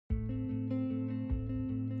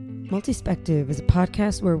Multispective is a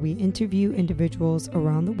podcast where we interview individuals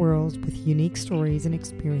around the world with unique stories and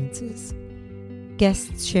experiences.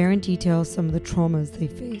 Guests share in detail some of the traumas they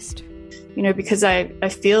faced. You know, because I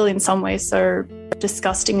feel in some ways so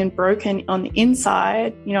disgusting and broken on the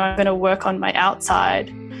inside, you know, I'm going to work on my outside,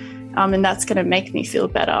 and that's going to make me feel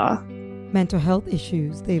better. Mental health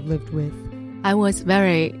issues they've lived with. I was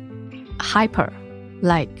very hyper,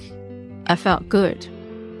 like I felt good.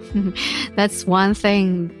 That's one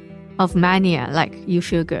thing of mania, like you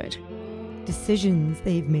feel good. Decisions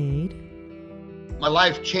they've made. My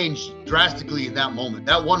life changed drastically in that moment.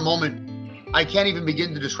 That one moment, I can't even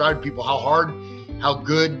begin to describe to people how hard, how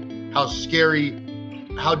good, how scary,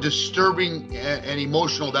 how disturbing and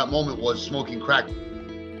emotional that moment was smoking crack.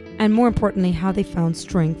 And more importantly, how they found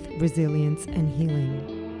strength, resilience, and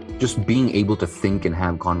healing. Just being able to think and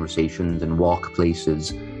have conversations and walk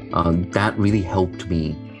places, that really helped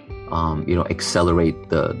me, accelerate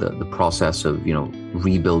the process of,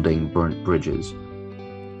 rebuilding burnt bridges.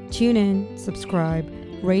 Tune in, subscribe,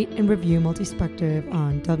 rate and review Multispective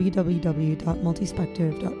on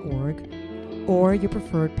www.multispective.org or your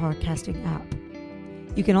preferred podcasting app.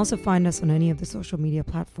 You can also find us on any of the social media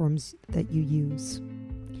platforms that you use.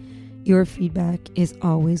 Your feedback is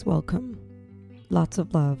always welcome. Lots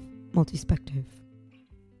of love, Multispective.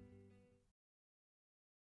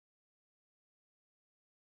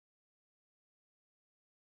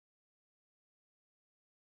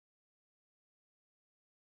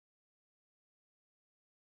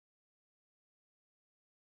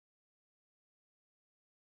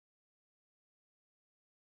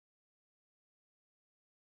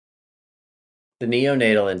 The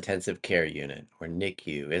Neonatal Intensive Care Unit, or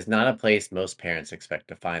NICU, is not a place most parents expect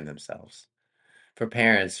to find themselves. For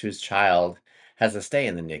parents whose child has to stay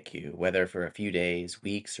in the NICU, whether for a few days,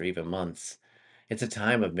 weeks, or even months, it's a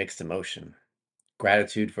time of mixed emotion.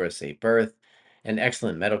 Gratitude for a safe birth and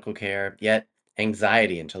excellent medical care, yet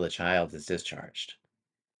anxiety until the child is discharged.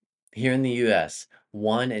 Here in the US,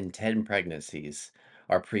 1 in 10 pregnancies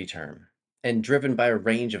are preterm and driven by a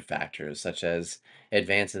range of factors such as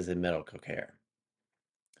advances in medical care.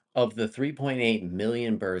 Of the 3.8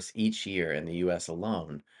 million births each year in the US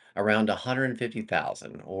alone, around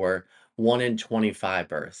 150,000, or 1 in 25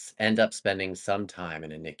 births, end up spending some time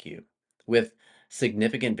in a NICU, with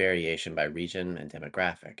significant variation by region and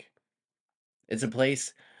demographic. It's a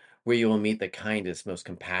place where you will meet the kindest, most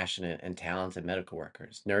compassionate, and talented medical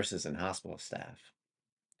workers, nurses, and hospital staff.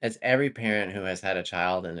 As every parent who has had a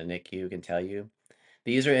child in a NICU can tell you,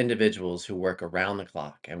 these are individuals who work around the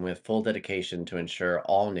clock and with full dedication to ensure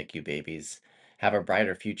all NICU babies have a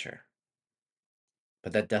brighter future.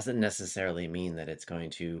 But that doesn't necessarily mean that it's going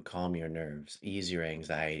to calm your nerves, ease your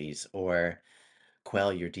anxieties, or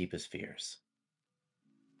quell your deepest fears.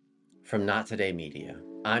 From Not Today Media,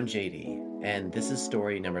 I'm JD, and this is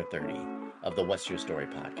story number 30 of the What's Your Story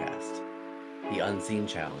podcast, the unseen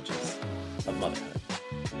challenges of motherhood.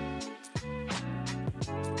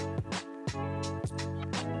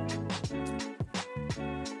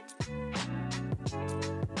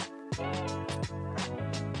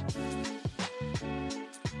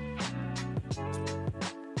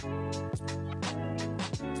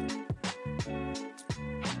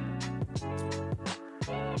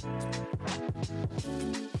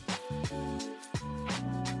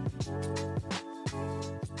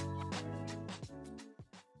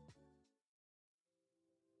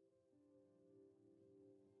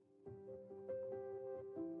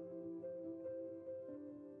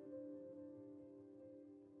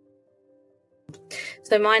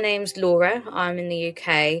 So my name's Laura. I'm in the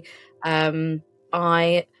UK.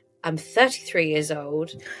 I am 33 years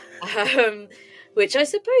old, which I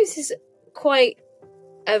suppose is quite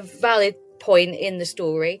a valid point in the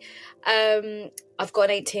story. I've got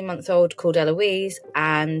an 18-month-old called Eloise,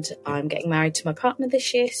 and I'm getting married to my partner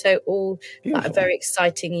this year. So all a very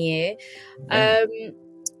exciting year.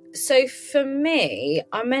 So for me,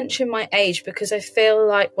 I mention my age because I feel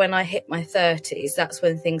like when I hit my 30s, that's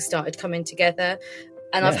when things started coming together.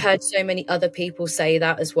 And I've heard so many other people say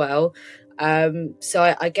that as well.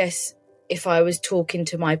 So I guess if I was talking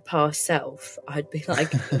to my past self, I'd be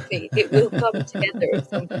like, it will come together at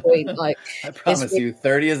some point. Like, I promise you,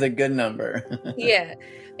 30 is a good number. Yeah,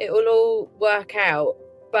 it will all work out.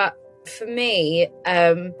 But for me,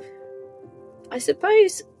 I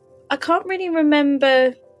suppose I can't really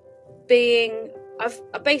remember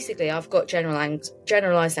I've got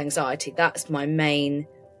generalized anxiety. That's my main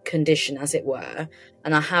condition, as it were,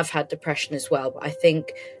 and I have had depression as well, but I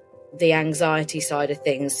think the anxiety side of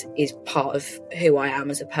things is part of who I am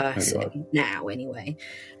as a person now anyway.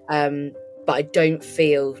 But but I don't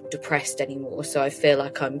feel depressed anymore. So I feel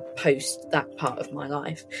like I'm post that part of my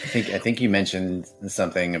life. I think you mentioned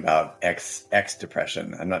something about ex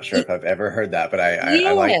depression. I'm not sure if I've ever heard that, but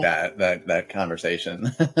I like that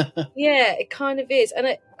conversation. Yeah, it kind of is.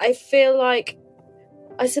 And I feel like,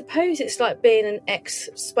 I suppose it's like being an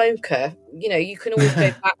ex-smoker. You know, you can always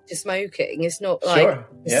go back to smoking. It's not like Sure.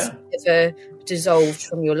 Yeah. it's ever dissolved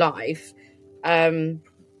from your life. And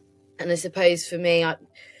I suppose for me,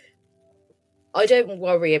 I don't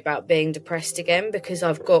worry about being depressed again, because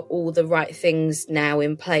I've got all the right things now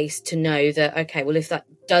in place to know that, okay, well, if that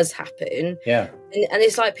does happen, and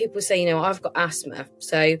it's like people say, you know, I've got asthma,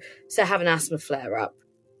 so have an asthma flare up,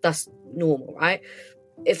 that's normal, right?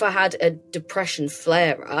 If I had a depression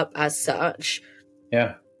flare up as such,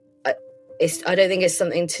 I don't think it's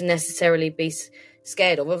something to necessarily be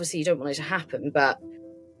scared of. Obviously, you don't want it to happen, but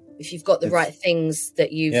if you've got the right things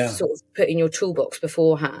that you've sort of put in your toolbox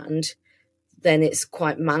beforehand, then it's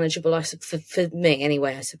quite manageable, for me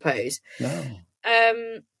anyway, I suppose.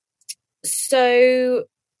 So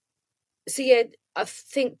yeah, I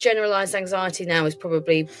think generalized anxiety now is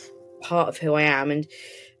probably part of who I am. And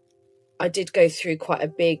I did go through quite a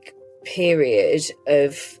big period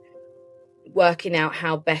of working out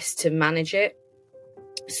how best to manage it.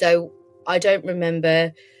 So I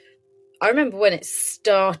remember when it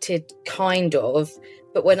started, kind of,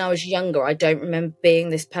 but when I was younger, I don't remember being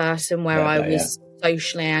this person where I was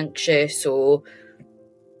socially anxious or,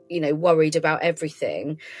 you know, worried about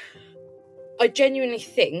everything. I genuinely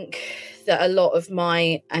think that a lot of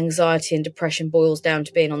my anxiety and depression boils down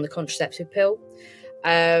to being on the contraceptive pill.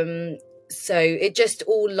 So it just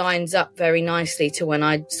all lines up very nicely to when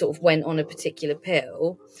I sort of went on a particular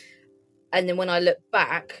pill. And then when I look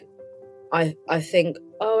back, I think,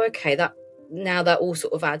 oh, okay, that all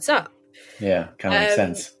sort of adds up. Yeah, kind of makes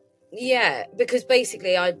sense. Yeah, because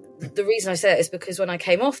basically the reason I say that is because when I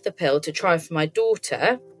came off the pill to try for my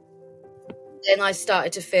daughter, then I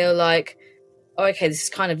started to feel like, oh, okay, this is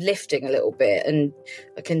kind of lifting a little bit, and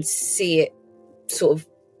I can see it sort of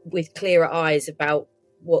with clearer eyes about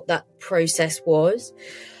what that process was.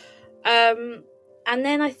 And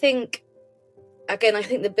then I think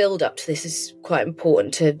the build up to this is quite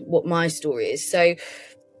important to what my story is. So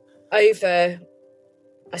I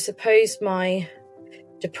suppose my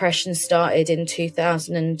depression started in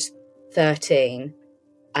 2013,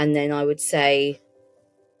 and then I would say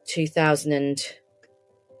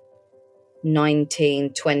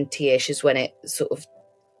 2019, 20-ish is when it sort of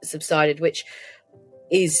subsided, which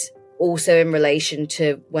is also in relation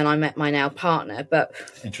to when I met my now partner. But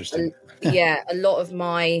interesting. A lot of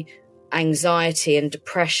my anxiety and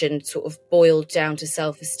depression sort of boiled down to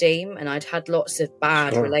self-esteem, and I'd had lots of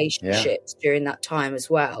bad relationships during that time as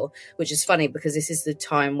well, which is funny because this is the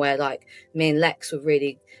time where like me and Lex were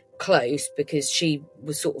really close, because she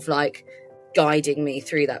was sort of like guiding me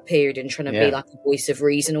through that period and trying to be like a voice of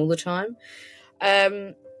reason all the time.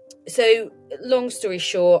 So long story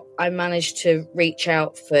short, I managed to reach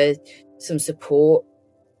out for some support.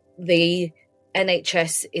 The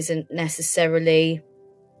NHS isn't necessarily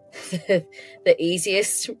the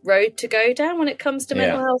easiest road to go down when it comes to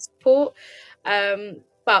mental health support,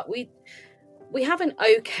 but we have an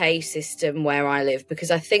okay system where I live,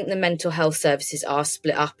 because I think the mental health services are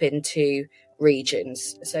split up into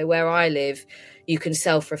regions. So where I live, you can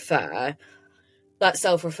self-refer. That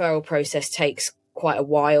self-referral process takes quite a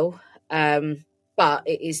while, but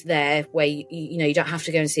it is there where you know, you don't have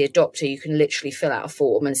to go and see a doctor. You can literally fill out a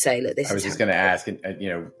form and say, look, this. I was just going to ask, you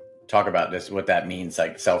know, talk about this, what that means,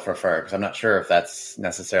 like self-refer, because I'm not sure if that's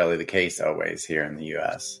necessarily the case always here in the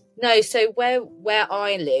US. No, so where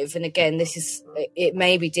I live, and again, it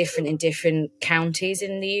may be different in different counties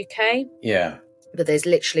in the UK. Yeah. But there's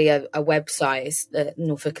literally a website, it's the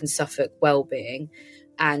Norfolk and Suffolk Wellbeing,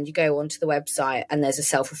 and you go onto the website and there's a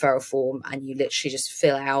self-referral form, and you literally just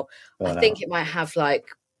fill out. I think it might have like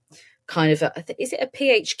kind of is it a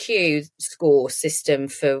PHQ score system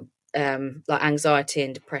for like anxiety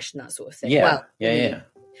and depression, that sort of thing? Yeah,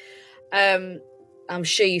 I'm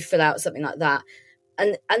sure you fill out something like that,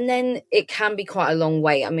 and then it can be quite a long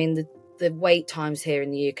wait. I mean, the wait times here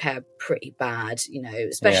in the UK are pretty bad, you know,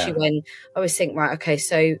 especially when I always think, right, okay,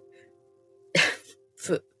 so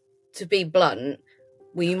to be blunt,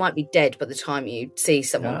 well, you might be dead by the time you see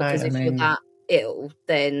someone, because if you're that ill,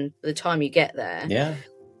 then by the time you get there,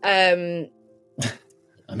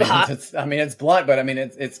 it's blunt, but I mean,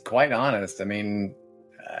 it's quite honest. I don't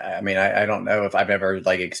know if I've ever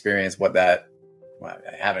like experienced what that. Well,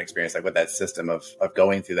 I haven't experienced like what that system of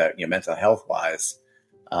going through that, you know, mental health wise.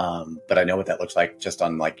 But I know what that looks like just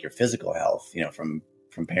on like your physical health, you know, from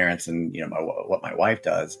parents and, you know, what my wife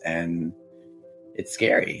does. And it's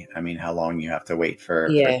scary. I mean, how long you have to wait for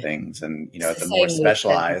things, and It's the the more same with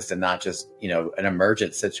specialized and not just an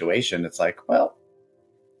emergent situation. It's like, well,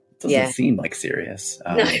 it doesn't seem like serious.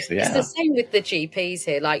 No, it's the same with the GPs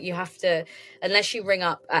here. Like, you have to, unless you ring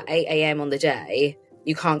up at 8 a.m. on the day,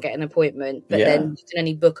 you can't get an appointment, but then you can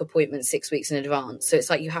only book appointments 6 weeks in advance. So it's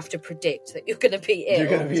like you have to predict that you're going to be ill. You're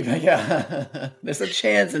going to be, there's a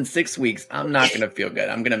chance in 6 weeks I'm not going to feel good.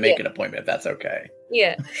 I'm going to make an appointment if that's okay.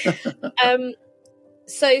 Yeah.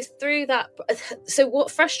 So through that, so what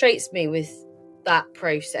frustrates me with that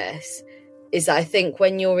process is that I think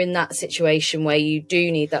when you're in that situation where you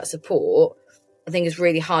do need that support, I think it's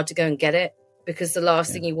really hard to go and get it, because the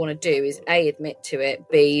last thing you want to do is A, admit to it,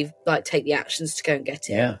 B, like take the actions to go and get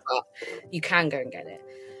it. Yeah. But you can go and get it.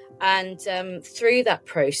 And through that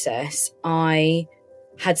process, I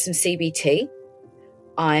had some CBT,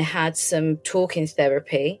 I had some talking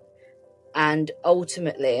therapy, and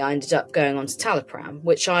ultimately I ended up going on citalopram,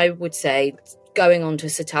 which I would say going on to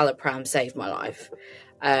citalopram saved my life.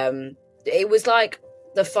 It was like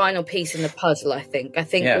the final piece in the puzzle, I think. I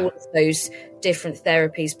think all of those different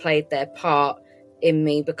therapies played their part in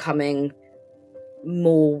me becoming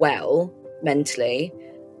more well mentally.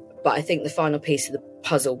 But I think the final piece of the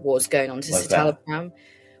puzzle was going on to citalopram,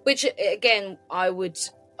 which, again, I would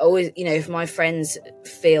always, if my friends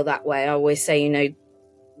feel that way, I always say,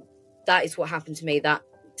 that is what happened to me. That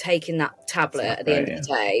taking that tablet at the end of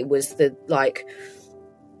the day was the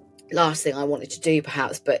last thing I wanted to do,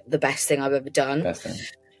 perhaps, but the best thing I've ever done. Best thing.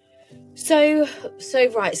 So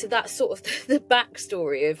that's sort of the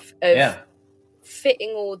backstory of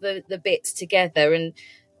fitting all the bits together. And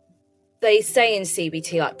they say in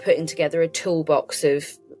CBT, like, putting together a toolbox of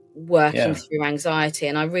working through anxiety,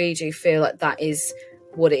 and I really do feel like that is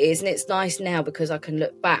what it is. And it's nice now because I can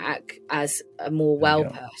look back as a more well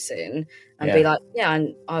person and be like,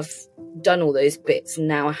 and I've done all those bits, and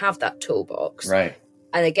now I have that toolbox. Right.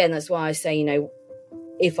 And again, that's why I say,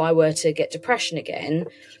 if I were to get depression again,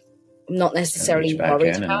 I'm not necessarily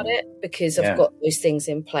worried about it, because I've got those things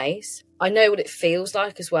in place. I know what it feels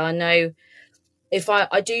like as well. I know if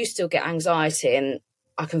I do still get anxiety, and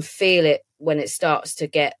I can feel it when it starts to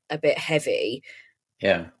get a bit heavy.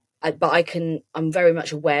 Yeah. But I'm very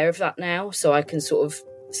much aware of that now. So I can sort of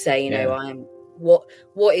say, I'm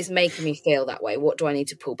what is making me feel that way? What do I need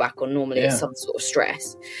to pull back on? Normally it's some sort of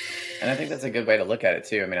stress. And I think that's a good way to look at it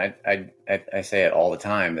too. I mean, I say it all the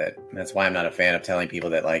time, that's why I'm not a fan of telling people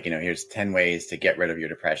that, like, here's 10 ways to get rid of your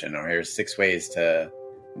depression, or here's 6 ways to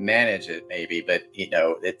manage it maybe, but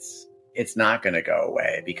it's not going to go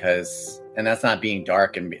away, and that's not being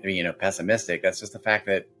dark and pessimistic. That's just the fact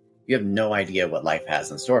that you have no idea what life has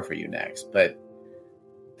in store for you next. But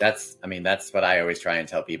that's what I always try and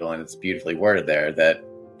tell people, and it's beautifully worded there, that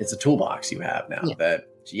it's a toolbox you have now. That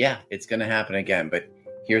it's going to happen again, but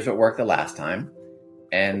here's what worked the last time,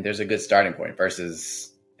 and there's a good starting point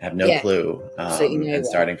versus have no clue and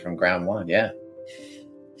starting from ground one.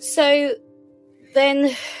 So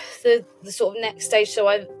then the sort of next stage, so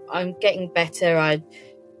I'm getting better. I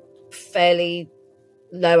fairly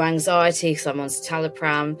low anxiety because I'm on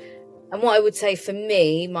citalopram. And what I would say for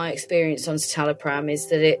me, my experience on citalopram is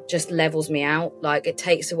that it just levels me out. Like, it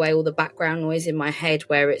takes away all the background noise in my head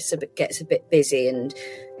where gets a bit busy and,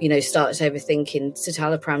 starts overthinking.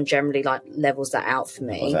 Citalopram generally levels that out for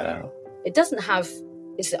me. It doesn't have,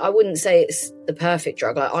 I wouldn't say it's the perfect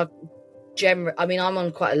drug. Like, I'm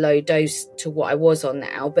on quite a low dose to what I was on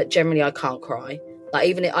now, but generally I can't cry. Like,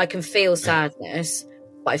 even I can feel sadness,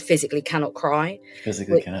 but I physically cannot cry.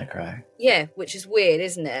 Cannot cry. Yeah, which is weird,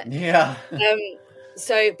 isn't it? Yeah.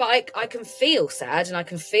 But I can feel sad, and I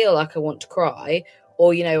can feel like I want to cry.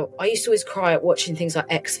 Or, I used to always cry at watching things like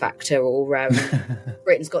X Factor or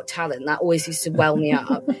Britain's Got Talent. That always used to well me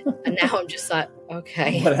up. And now I'm just like,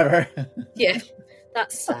 okay. Whatever. Yeah,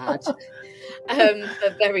 that's sad.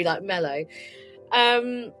 But very mellow.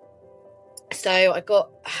 So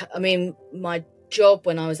my job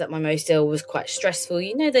when I was at my most ill was quite stressful.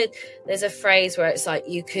 That there's a phrase where it's like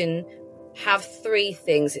you can have 3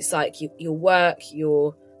 things. It's like your work,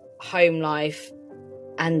 your home life,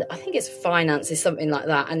 and I think it's finances, something like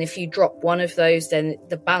that. And if you drop one of those, then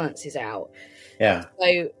the balance is out. Yeah.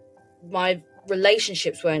 So my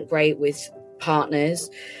relationships weren't great with partners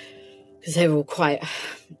because they were all quite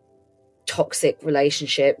toxic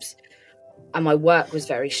relationships, and my work was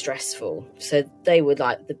very stressful. So they were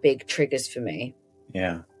the big triggers for me.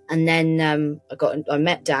 Yeah. And then I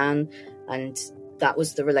met Dan, and that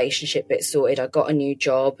was the relationship bit sorted. I got a new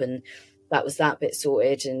job, and that was that bit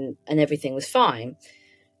sorted, and everything was fine.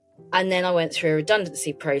 And then I went through a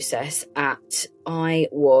redundancy process I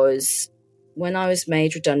was when I was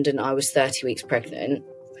made redundant, I was 30 weeks pregnant,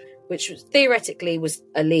 which was, theoretically was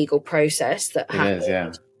a legal process that happened. It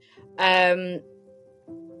is, yeah.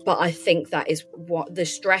 But I think that is what the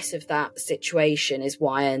stress of that situation is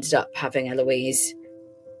why I ended up having Eloise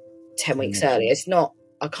 10 weeks earlier. It's not,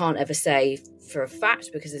 I can't ever say for a fact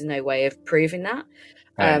because there's no way of proving that.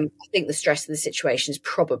 Right. I think the stress of the situation is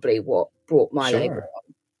probably what brought my labour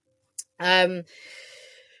on.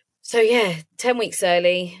 So yeah, 10 weeks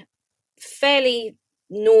early, fairly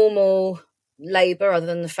normal labour, other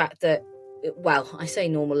than the fact that, well, I say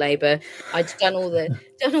normal labour. I'd done all the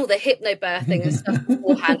hypnobirthing and stuff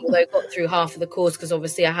beforehand, although I got through half of the course because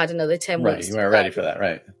obviously I had another 10 Right, weeks. you weren't ready for that,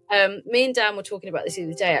 right? Me and Dan were talking about this the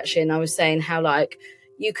other day, actually, and I was saying how, like,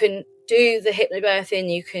 you can do the hypnobirthing,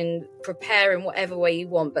 you can prepare in whatever way you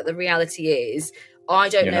want, but the reality is, I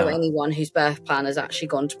don't know anyone whose birth plan has actually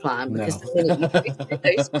gone to plan, because the minute you go through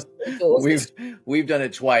those doors, we've done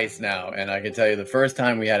it twice now, and I can tell you the first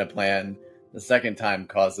time we had a plan, the second time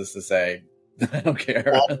caused us to say, I don't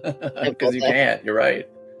care, because you can't. You're right.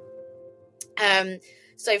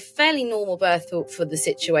 So fairly normal birth for the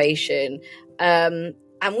situation, and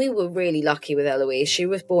we were really lucky with Eloise. She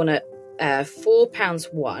was born at 4 pounds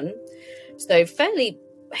 1, so fairly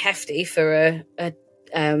hefty for a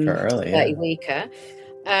early, 30 weeker.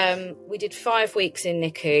 We did 5 weeks in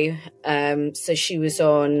NICU, so she was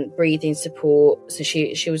on breathing support. So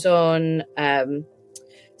she was on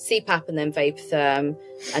CPAP and then Vapotherm,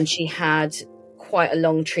 and she had quite a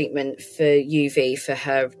long treatment for UV for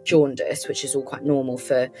her jaundice, which is all quite normal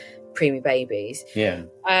for preemie babies. Yeah.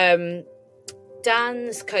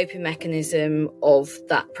 Dan's coping mechanism of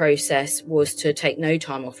that process was to take no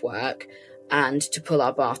time off work and to pull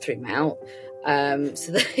our bathroom out.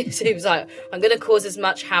 So he was like, I'm going to cause as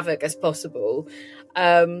much havoc as possible.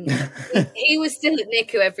 He was still at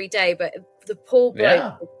NICU every day, but the poor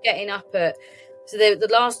bloke was getting up at... So the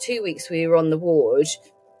last 2 weeks we were on the ward,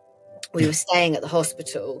 we were staying at the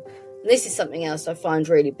hospital. And this is something else I find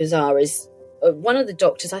really bizarre, is one of the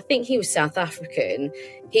doctors, I think he was South African,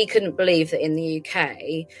 he couldn't believe that in the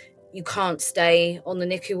UK, you can't stay on the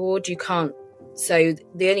NICU ward. You can't. So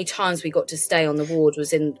the only times we got to stay on the ward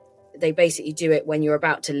was they basically do it when you're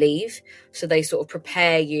about to leave. So they sort of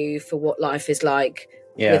prepare you for what life is like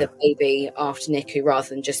with a baby after NICU, rather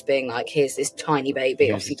than just being like, here's this tiny baby,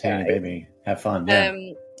 here's off you tiny go. Baby. Have fun. Yeah.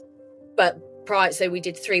 But prior, so we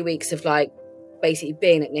did 3 weeks of like basically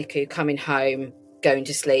being at NICU, coming home, going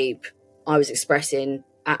to sleep. I was expressing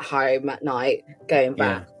at home at night, going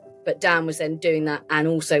back. Yeah. But Dan was then doing that and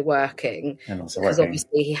also working. Because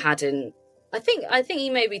obviously he hadn't... I think he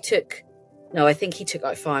maybe took... No, I think he took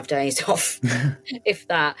like 5 days off, if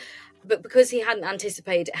that. But because he hadn't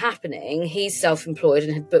anticipated it happening, he's self-employed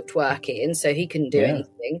and had booked work in, so he couldn't do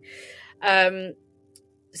anything.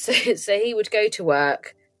 So he would go to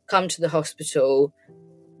work, come to the hospital,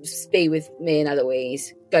 be with me and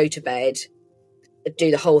Eloise, go to bed,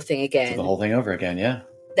 do the whole thing again. Do the whole thing over again, yeah.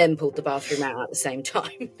 Then pulled the bathroom out at the same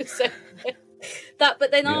time.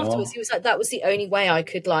 But then afterwards, he was like, that was the only way I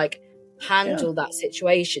could like handle that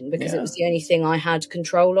situation, because it was the only thing I had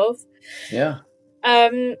control of. Yeah. I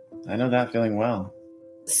know that feeling well.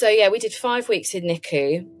 So we did 5 weeks in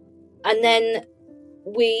NICU, and then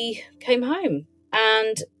we came home,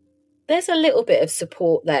 and there's a little bit of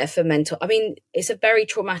support there for mental. I mean, it's a very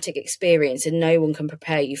traumatic experience, and no one can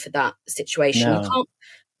prepare you for that situation. No. You can't.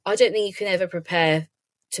 I don't think you can ever prepare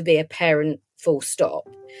to be a parent, full stop.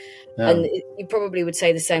 No. And you probably would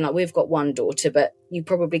say the same, like, we've got one daughter, but you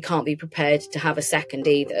probably can't be prepared to have a second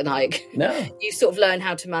either. Like, you sort of learn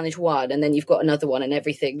how to manage one, and then you've got another one, and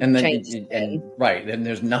everything changes. Right. And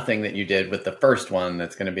there's nothing that you did with the first one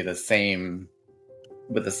that's going to be the same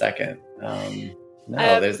with the second.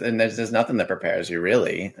 There's nothing that prepares you,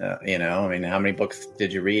 really. I mean, how many books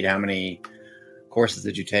did you read? How many courses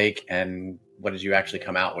did you take? And what did you actually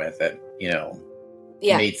come out with that,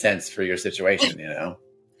 made sense for your situation,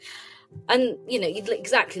 And,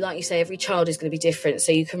 exactly like you say, every child is going to be different.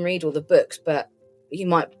 So you can read all the books, but you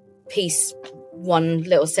might piece one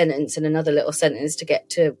little sentence and another little sentence to get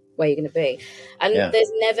to where you're going to be. And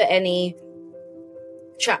there's never any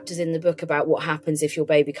chapters in the book about what happens if your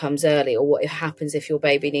baby comes early, or what happens if your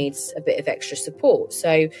baby needs a bit of extra support.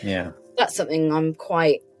 So that's something I'm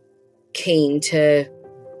quite keen to,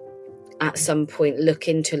 at some point, look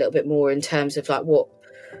into a little bit more, in terms of like,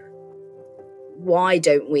 why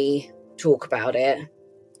don't we talk about it,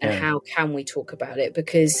 and how can we talk about it?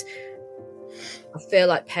 Because I feel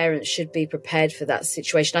like parents should be prepared for that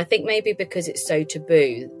situation. I think maybe because it's so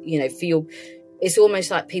taboo, it's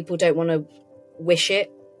almost like people don't want to wish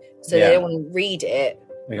it, so they don't want to read it.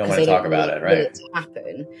 We don't 'cause want to they talk don't about it, right? want it to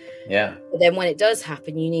happen. Yeah. But then when it does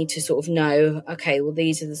happen, you need to sort of know, okay, well,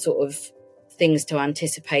 these are the sort of things to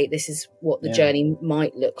anticipate. This is what the journey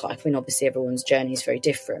might look like. I mean, obviously everyone's journey is very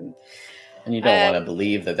different. And you don't want to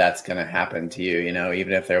believe that that's going to happen to you, you know,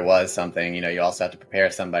 even if there was something, you know, you also have to prepare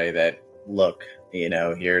somebody that, look, you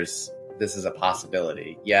know, this is a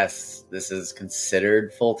possibility. Yes, this is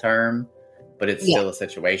considered full term, but it's still a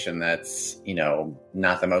situation that's, you know,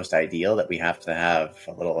 not the most ideal, that we have to have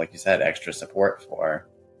a little, like you said, extra support for.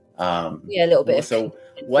 A little bit. So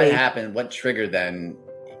what happened? What triggered then,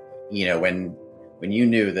 you know, when you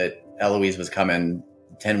knew that Eloise was coming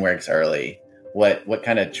 10 weeks early, what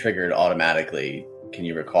kind of triggered automatically, can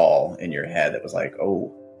you recall, in your head that was like,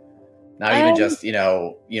 oh, not even just, you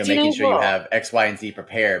know, making sure you have X, Y, and Z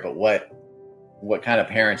prepared, but what kind of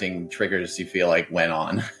parenting triggers do you feel like went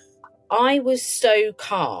on? I was so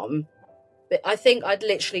calm, but I think I'd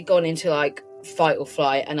literally gone into like fight or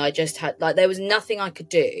flight, and I just had like, there was nothing I could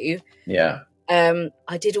do. Yeah.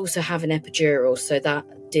 I did also have an epidural, so that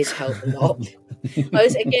did help a lot. I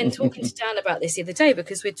was again talking to Dan about this the other day,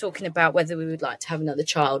 because we're talking about whether we would like to have another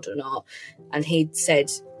child or not, and he'd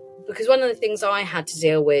said, because one of the things I had to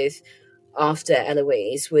deal with after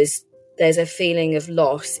Eloise was there's a feeling of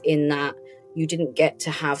loss in that you didn't get to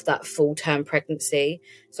have that full-term pregnancy.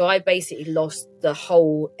 So I basically lost the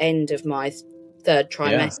whole end of my third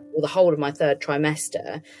trimester, or the whole of my third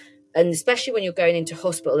trimester. And especially when you're going into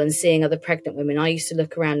hospital and seeing other pregnant women, I used to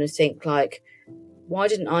look around and think, like, why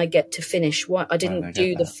didn't I get to finish? Why I didn't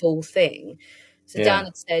do the full thing? So Dan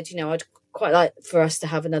had said, you know, I'd quite like for us to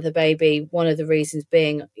have another baby. One of the reasons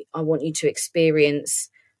being, I want you to experience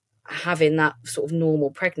having that sort of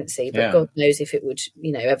normal pregnancy, but God knows if it would,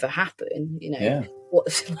 you know, ever happen. You know,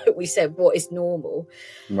 what, like we said, what is normal,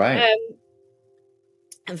 right?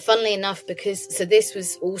 And funnily enough, because so this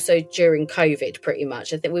was also during COVID, pretty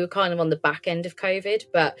much. I think we were kind of on the back end of COVID,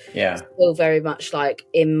 but still very much like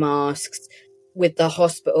in masks. With the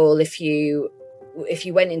hospital, if you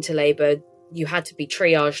went into labour, you had to be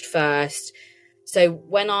triaged first. So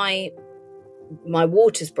when my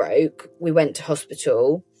waters broke, we went to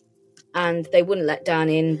hospital, and they wouldn't let Dan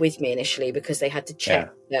in with me initially because they had to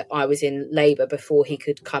check that I was in labour before he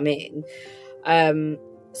could come in.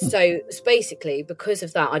 So basically, because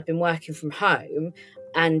of that, I'd been working from home,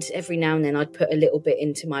 and every now and then I'd put a little bit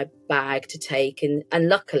into my bag to take, and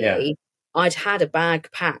luckily I'd had a bag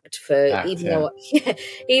packed for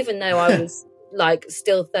even though I was like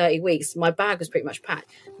still 30 weeks, my bag was pretty much packed.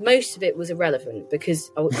 Most of it was irrelevant because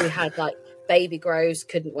we had like baby grows,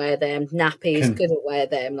 couldn't wear them, nappies, couldn't wear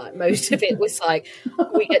them. Like most of it was like,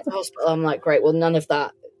 we get to hospital, I'm like, great, well, none of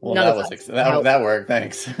that. Well, that worked.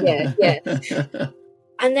 Thanks. Yeah.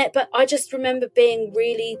 And that, but I just remember being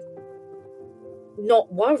really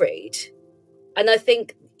not worried. And I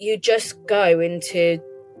think you just go into,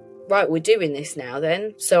 right, we're doing this now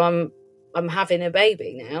then. So I'm having a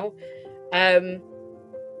baby now. So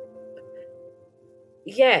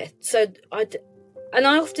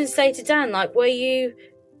I often say to Dan, like, were you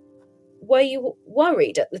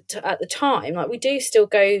worried at the time? Like, we do still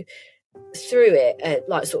go through it,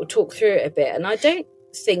 like sort of talk through it a bit. And I think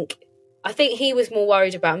he was more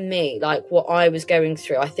worried about me, like what I was going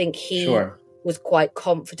through. I think he was quite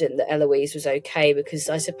confident that Eloise was okay, because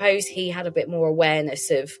I suppose he had a bit more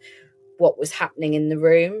awareness of what was happening in the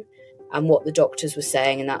room and what the doctors were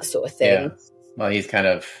saying and that sort of thing. Yeah. Well, he's kind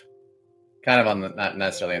of on the, not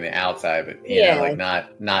necessarily on the outside, but you know, like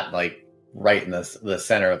not like right in the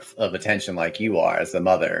center of attention like you are as the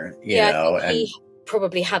mother, you know. And he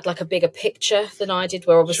probably had like a bigger picture than I did,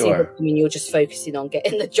 where obviously I mean, you're just focusing on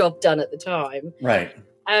getting the job done at the time, right?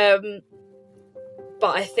 But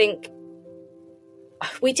I think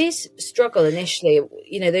we did struggle initially,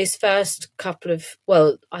 you know, those first couple of,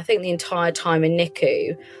 well, I think the entire time in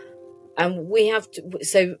NICU. And we have to,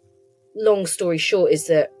 so long story short is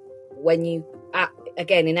that when you,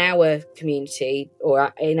 again, in our community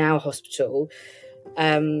or in our hospital,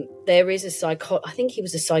 there is I think he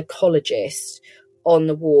was a psychologist on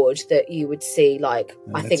the ward that you would see, like,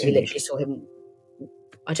 I think we literally saw him,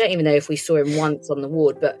 I don't even know if we saw him once on the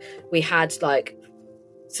ward, but we had like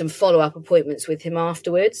some follow-up appointments with him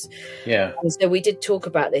afterwards. Yeah. And so we did talk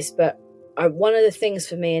about this, but one of the things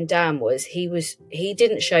for me and Dan was he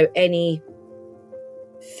didn't show any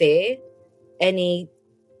fear, any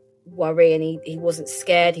worry, and he wasn't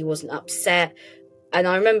scared, he wasn't upset. And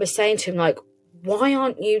I remember saying to him, like, why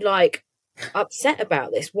aren't you like upset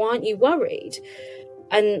about this? Why aren't you worried?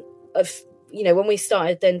 And you know, when we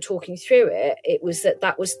started then talking through it, it was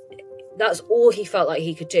that was that's all he felt like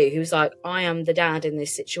he could do. He was like, I am the dad in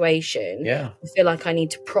this situation. Yeah. I feel like I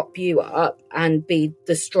need to prop you up and be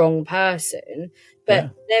the strong person.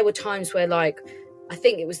 But there were times where, like, I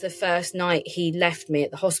think it was the first night he left me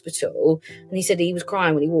at the hospital, and he said he was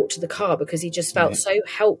crying when he walked to the car because he just felt so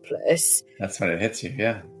helpless. That's when it hits you.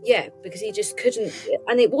 Yeah. Yeah, because he just couldn't,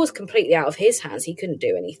 and it was completely out of his hands. He couldn't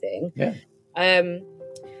do anything. Yeah.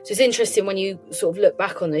 So it's interesting when you sort of look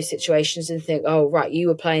back on those situations and think, oh, right, you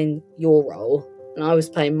were playing your role and I was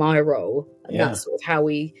playing my role. And that's sort of how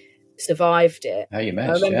we survived it. How you matched,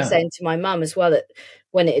 I remember saying to my mum as well, that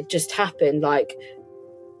when it had just happened, like,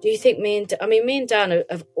 do you think me and Dan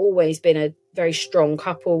have always been a very strong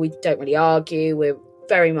couple. We don't really argue. We're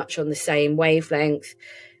very much on the same wavelength.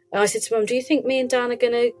 And I said to Mum, do you think me and Dan are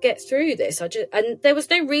going to get through this? And there was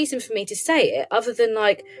no reason for me to say it other than,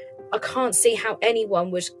 like, I can't see how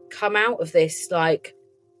anyone would come out of this, like,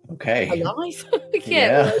 alive. Okay.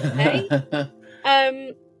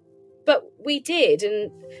 But we did.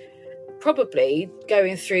 And probably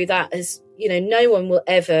going through that, as you know, no one will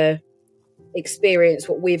ever experience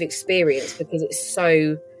what we've experienced because it's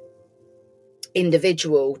so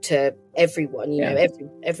individual to everyone. You know,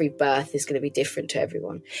 every birth is going to be different to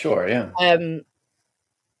everyone. Sure. Yeah.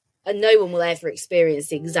 And no one will ever experience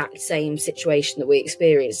the exact same situation that we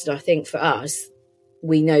experienced. And I think for us,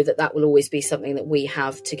 we know that will always be something that we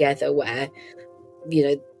have together where, you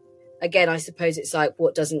know, again, I suppose it's like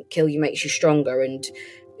what doesn't kill you makes you stronger, and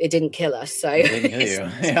it didn't kill us. So it didn't kill you.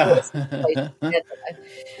 Yeah.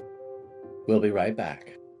 We'll be right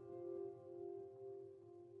back.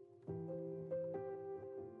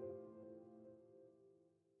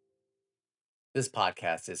 This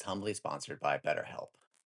podcast is humbly sponsored by BetterHelp.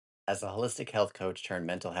 As a holistic health coach turned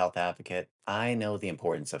mental health advocate, I know the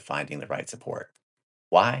importance of finding the right support.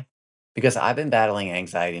 Why? Because I've been battling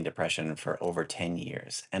anxiety and depression for over 10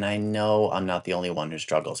 years, and I know I'm not the only one who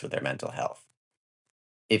struggles with their mental health.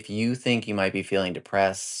 If you think you might be feeling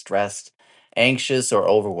depressed, stressed, anxious, or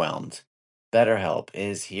overwhelmed, BetterHelp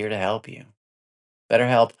is here to help you.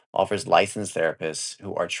 BetterHelp offers licensed therapists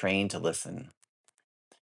who are trained to listen.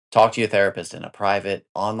 Talk to your therapist in a private,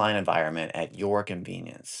 online environment at your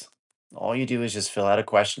convenience. All you do is just fill out a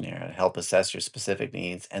questionnaire to help assess your specific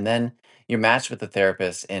needs, and then you're matched with a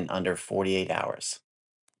therapist in under 48 hours.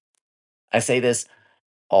 I say this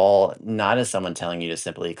all not as someone telling you to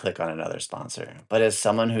simply click on another sponsor, but as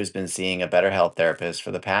someone who's been seeing a BetterHelp therapist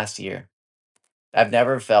for the past year. I've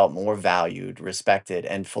never felt more valued, respected,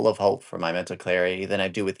 and full of hope for my mental clarity than I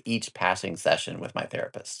do with each passing session with my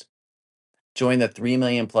therapist. Join the 3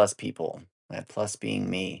 million plus people, that plus being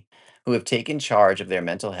me, who have taken charge of their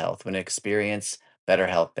mental health when experience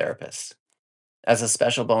BetterHelp therapists. As a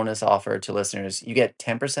special bonus offer to listeners, you get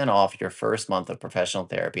 10% off your first month of professional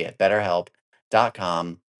therapy at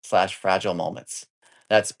betterhelp.com/fragile moments.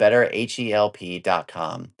 That's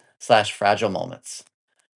betterhelp.com/fragile moments.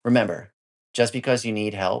 Remember, just because you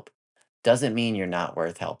need help doesn't mean you're not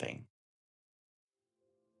worth helping.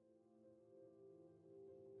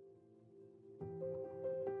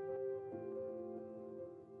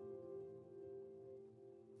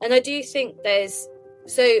 And I do think there's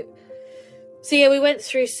so yeah, we went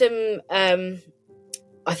through some I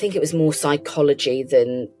think it was more psychology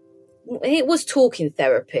than it was talking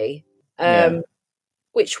therapy,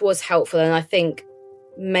 which was helpful, and I think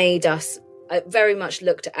made us very much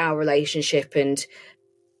looked at our relationship and,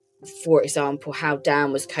 for example, how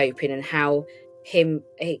Dan was coping and how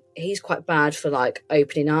he's quite bad for like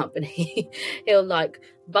opening up, and he'll like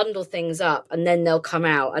bundle things up and then they'll come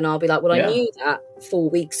out and I'll be like, well, I knew that 4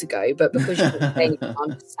 weeks ago, but because you didn't say anything,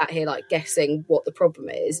 I'm just sat here like guessing what the problem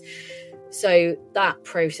is. So that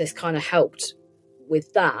process kind of helped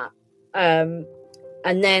with that. And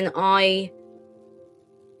then I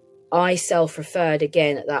self-referred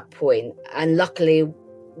again at that point. And luckily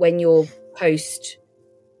when you're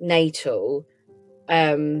post-natal,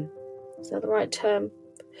 is that the right term?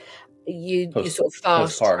 You sort of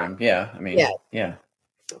fast postpartum. Yeah. I mean, yeah.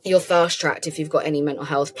 You're fast tracked if you've got any mental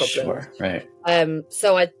health problems. Sure, right.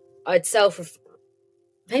 So I'd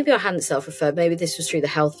maybe I hadn't self-referred, maybe this was through the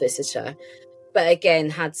health visitor, but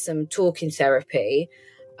again had some talking therapy.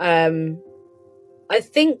 I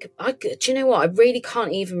think do you know what? I really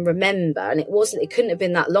can't even remember, and it couldn't have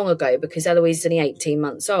been that long ago because Eloise is only 18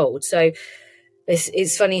 months old. So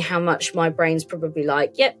it's funny how much my brain's probably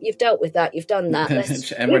like, yep, you've dealt with that, you've done that,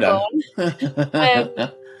 let's and we're done.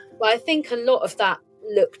 But I think a lot of that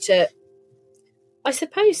looked at, I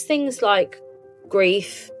suppose, things like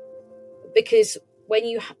grief, because when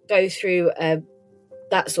you go through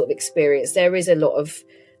that sort of experience, there is a lot of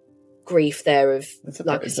grief there of, it's a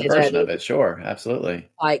version of it. Sure, absolutely.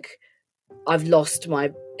 Like I've lost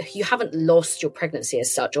my, you haven't lost your pregnancy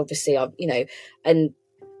as such, obviously, and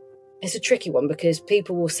it's a tricky one because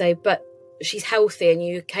people will say, but she's healthy and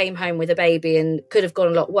you came home with a baby and could have gone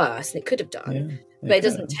a lot worse, and it could have done. But it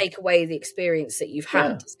doesn't take away the experience that you've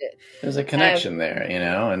had, does it? There's a connection there,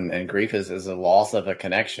 and grief is a loss of a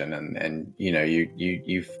connection. And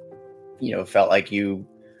you felt like you,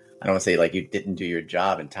 I don't want to say like you didn't do your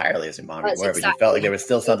job entirely as a mom before, but you felt like there was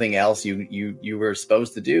still something else you were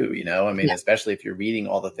supposed to do, especially if you're reading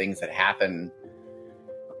all the things that happen,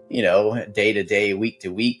 day to day, week to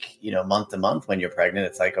week, month to month when you're pregnant.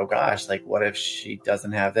 It's like, oh gosh, like what if she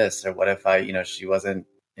doesn't have this, or what if she wasn't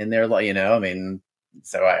in there,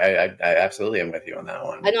 so I absolutely am with you on that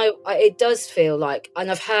one. I know it does feel like, and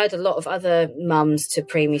I've heard a lot of other mums to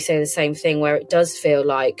preemie say the same thing, where it does feel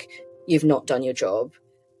like you've not done your job.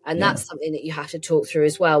 And that's something that you have to talk through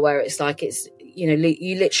as well, where it's like, you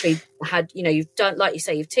literally had, you've done, like you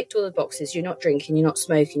say, you've ticked all the boxes. You're not drinking, you're not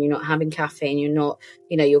smoking, you're not having caffeine, you're not,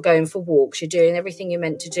 you're going for walks, you're doing everything you're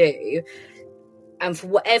meant to do. And for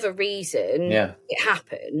whatever reason, it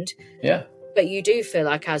happened. Yeah. But you do feel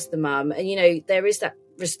like, as the mum, and there is that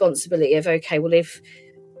responsibility of, okay, well, if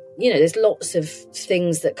there's lots of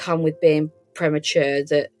things that come with being premature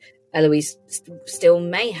that Eloise still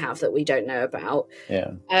may have that we don't know about.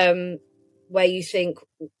 Yeah. Where you think,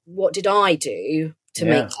 what did I do to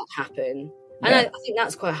make that happen? And I think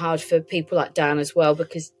that's quite hard for people like Dan as well,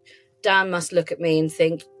 because Dan must look at me and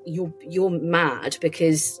think, you're mad,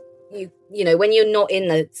 because when you're not in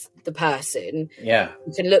the person, you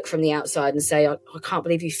can look from the outside and say, I can't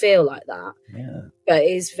believe you feel like that. Yeah. But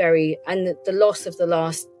it is and the loss of the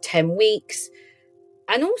last 10 weeks,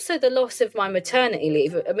 and also the loss of my maternity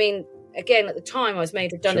leave. I mean, again, at the time I was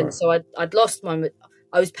made redundant, so I'd lost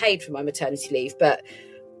I was paid for my maternity leave, but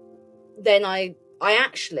then I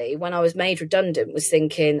actually, when I was made redundant, was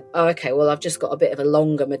thinking, oh, okay, well, I've just got a bit of a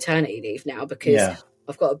longer maternity leave now, because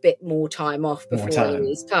I've got a bit more time off before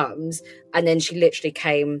Eloise comes. And then she literally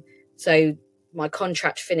came. So my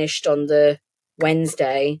contract finished on the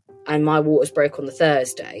Wednesday and my waters broke on the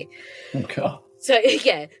Thursday. Okay. So,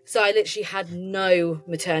 so I literally had no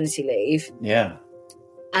maternity leave. Yeah.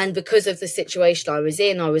 And because of the situation I was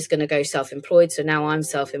in, I was going to go self-employed. So now I'm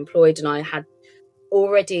self-employed, and I had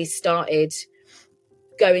already started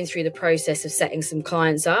going through the process of setting some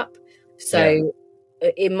clients up. So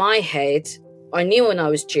in my head, I knew when I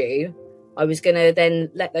was due, I was going to then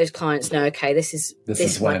let those clients know, okay, this is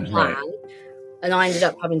my plan. Right. And I ended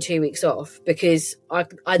up having 2 weeks off, because I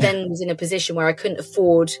then was in a position where I couldn't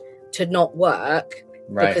afford to not work,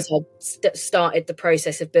 because I started the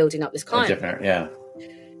process of building up this client.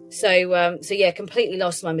 So completely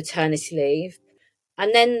lost my maternity leave.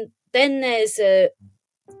 And then there's a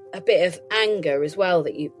bit of anger as well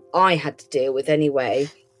that I had to deal with anyway,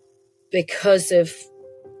 because of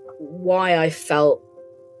why I felt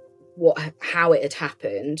how it had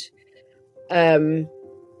happened. And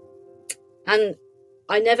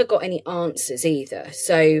I never got any answers either.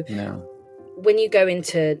 So when you go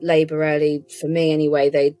into labour early, for me anyway,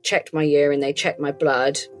 they checked my urine, they checked my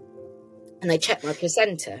blood, and they checked my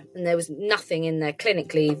placenta, and there was nothing in there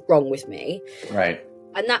clinically wrong with me. Right.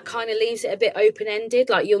 And that kind of leaves it a bit open-ended.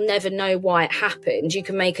 Like, you'll never know why it happened. You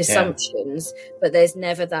can make assumptions, but there's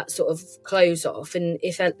never that sort of close off. And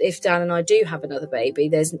if Dan and I do have another baby,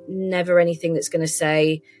 there's never anything that's going to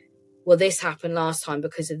say, well, this happened last time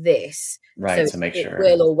because of this. Right, so to make sure it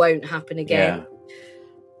will or won't happen again.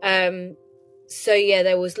 So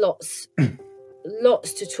there was lots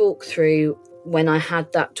to talk through when I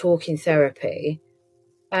had that talking therapy.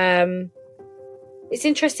 It's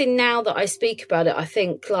interesting now that I speak about it. I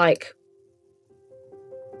think, like,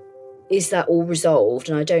 is that all resolved?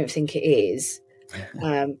 And I don't think it is.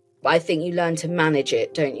 But I think you learn to manage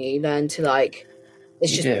it, don't you? You learn to, like,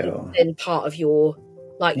 it's just been part of your,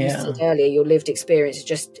 like you said earlier, your lived experience.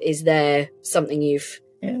 Is there something you've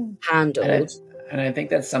handled? And I think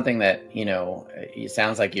that's something that, it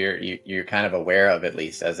sounds like you're kind of aware of, at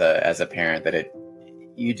least as a parent, that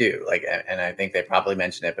you do, like, and I think they probably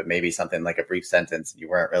mentioned it, but maybe something like a brief sentence, you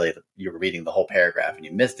were reading the whole paragraph and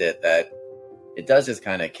you missed it, that it does just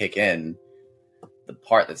kind of kick in. The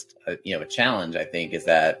part that's, a challenge, I think, is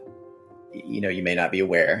that, you may not be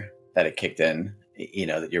aware that it kicked in,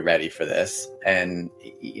 that you're ready for this. And,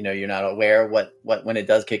 you're not aware what, when it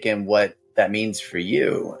does kick in, what that means for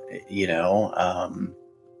you,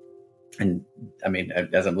 and I mean,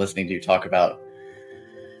 as I'm listening to you talk about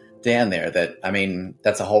Dan there,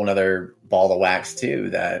 that's a whole nother ball of wax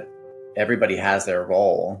too, that everybody has their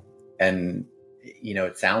role, and,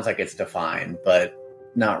 it sounds like it's defined, but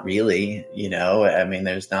not really, I mean,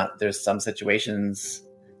 there's some situations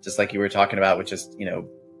just like you were talking about with just,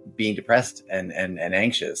 being depressed and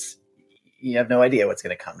anxious. You have no idea what's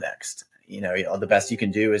going to come next. The best you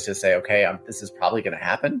can do is just say, okay, this is probably going to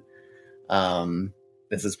happen.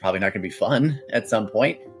 This is probably not going to be fun at some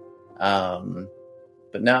point.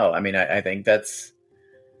 But no, I think that's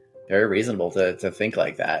very reasonable to think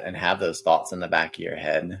like that and have those thoughts in the back of your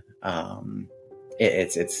head.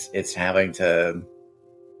 It's having to,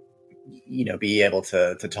 be able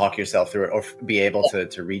to talk yourself through it, or be able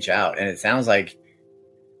to reach out. And it sounds like,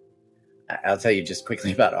 I'll tell you just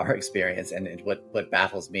quickly about our experience and what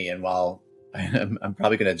baffles me. And while I'm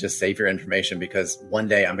probably going to just save your information, because one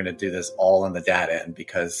day I'm going to do this all on the data end,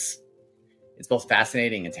 because it's both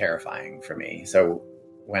fascinating and terrifying for me. So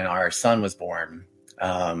when our son was born,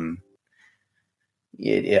 I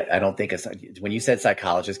don't think when you said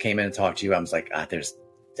psychologist came in and talked to you, I was like,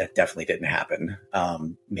 that definitely didn't happen.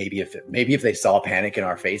 Maybe if they saw panic in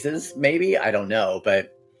our faces, maybe, I don't know.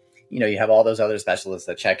 But, you have all those other specialists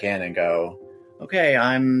that check in and go, okay,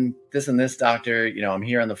 I'm this and this doctor, I'm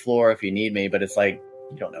here on the floor if you need me. But it's like,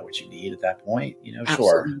 you don't know what you need at that point,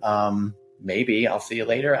 sure. Maybe I'll see you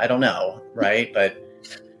later. I don't know. Right. But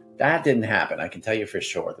that didn't happen. I can tell you for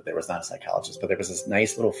sure that there was not a psychologist, but there was this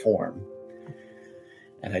nice little form.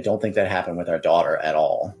 And I don't think that happened with our daughter at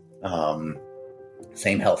all.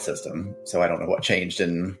 Same health system. So I don't know what changed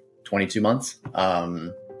in 22 months.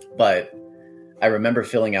 But I remember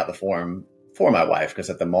filling out the form for my wife, because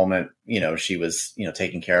at the moment, she was,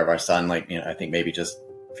 taking care of our son, like, I think maybe just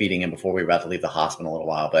feeding him before we were about to leave the hospital a little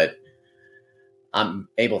while. But I'm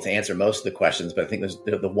able to answer most of the questions. But I think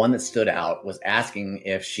the one that stood out was asking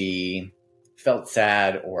if she felt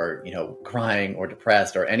sad or, crying or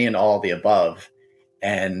depressed or any and all of the above.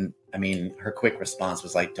 And her quick response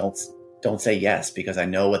was like, don't say yes, because I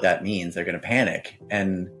know what that means. They're going to panic.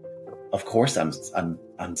 And of course I'm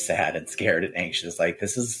sad and scared and anxious. Like,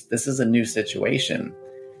 this is a new situation.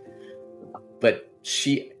 But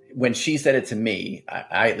when she said it to me,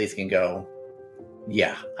 I at least can go,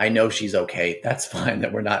 yeah, I know she's okay. That's fine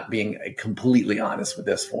that we're not being completely honest with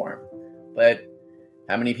this form. But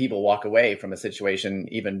how many people walk away from a situation,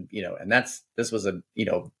 even, and this was a,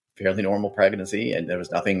 fairly normal pregnancy, and there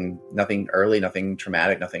was nothing early, nothing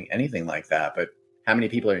traumatic, anything like that. But how many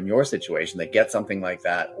people are in your situation that get something like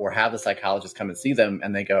that, or have the psychologist come and see them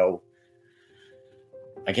and they go,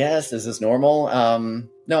 I guess, is this normal?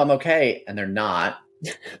 No, I'm okay. And they're not.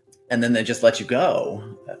 And then they just let you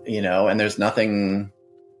go, and there's nothing,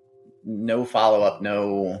 no follow-up,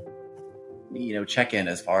 no, check-in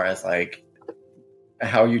as far as like,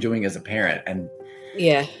 how are you doing as a parent? And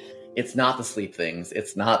yeah, it's not the sleep things.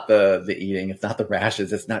 It's not the eating. It's not the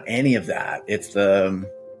rashes. It's not any of that.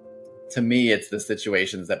 To me, it's the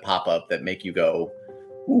situations that pop up that make you go,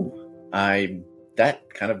 ooh, that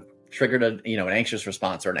kind of triggered an anxious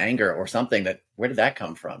response or an anger or something. Where did that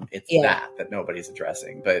come from? It's that nobody's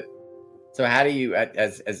addressing. But so how do you,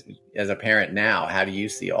 as a parent now, how do you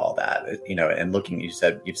see all that? And looking, you've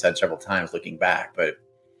said several times looking back, but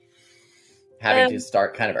having to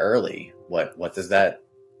start kind of early, what does that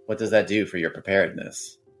do for your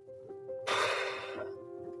preparedness?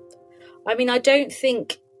 I don't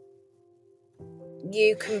think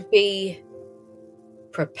you can be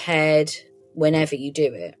prepared whenever you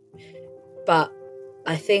do it. But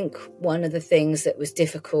I think one of the things that was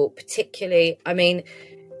difficult, particularly,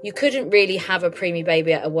 you couldn't really have a preemie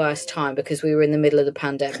baby at a worse time because we were in the middle of the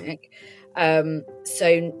pandemic.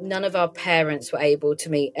 So none of our parents were able to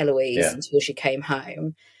meet Eloise until she came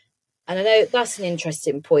home. And I know that's an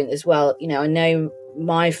interesting point as well. I know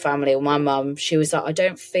my family, or my mum, she was like, I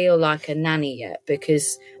don't feel like a nanny yet,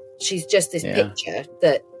 because she's just this picture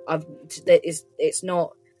it's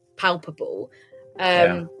not palpable.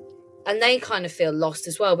 And they kind of feel lost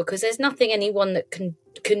as well, because there's nothing anyone that can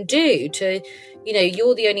do to,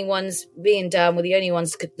 you're the only ones being down, we're the only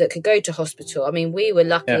ones that could go to hospital. We were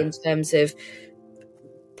lucky in terms of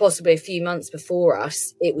possibly a few months before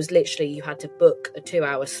us, it was literally you had to book a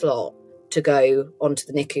 2-hour slot to go onto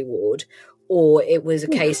the NICU ward, or it was a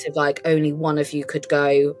case of like only one of you could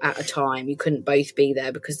go at a time. You couldn't both be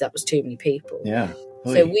there because that was too many people. Yeah.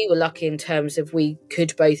 So we were lucky in terms of we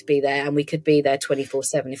could both be there, and we could be there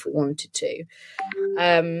 24/7 if we wanted to.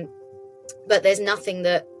 But there's nothing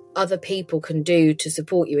that other people can do to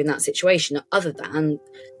support you in that situation other than,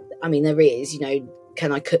 there is,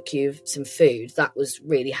 can I cook you some food? That was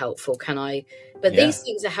really helpful. But these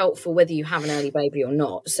things are helpful whether you have an early baby or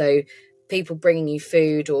not. So people bringing you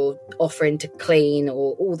food or offering to clean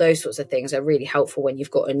or all those sorts of things are really helpful when you've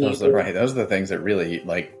got a newborn. Right. Those are the things that really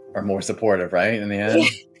are more supportive, right? In the end.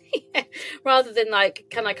 Yeah. Rather than like,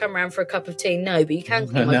 can I come around for a cup of tea? No, but you can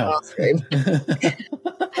clean my bathroom.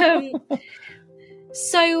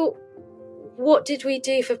 So what did we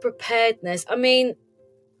do for preparedness? I mean,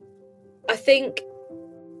 I think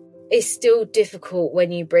it's still difficult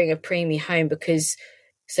when you bring a preemie home because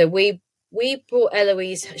we brought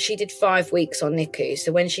Eloise, she did 5 weeks on NICU.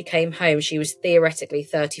 So when she came home, she was theoretically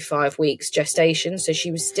 35 weeks gestation. So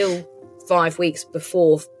she was still 5 weeks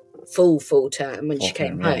before full term when she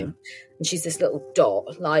came home. And she's this little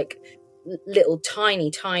dot, like little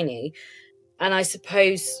tiny. And I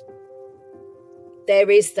suppose there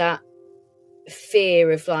is that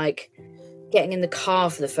fear of like getting in the car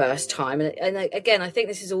for the first time. And again, I think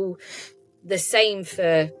this is all the same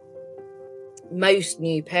for most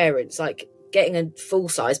new parents. Like getting a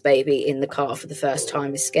full-size baby in the car for the first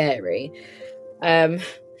time is scary. But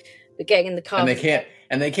getting in the car,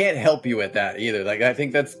 and they can't help you with that either. Like I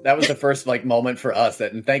think that was the first like moment for us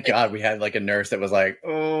and thank God we had like a nurse that was like,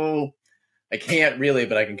 oh, I can't really,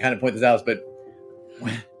 but I can kind of point this out. But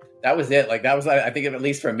that was it. Like that was, I think at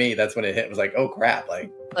least for me, that's when it hit. It was like, oh crap,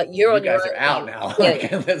 like you guys are out now.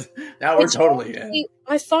 Yeah. Now we're totally in.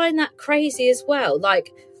 I find that crazy as well.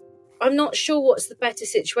 Like I'm not sure what's the better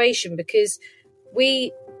situation because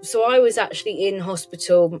I was actually in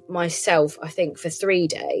hospital myself, I think, for 3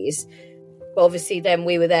 days. But obviously then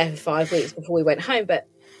we were there for 5 weeks before we went home. But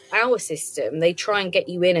our system, they try and get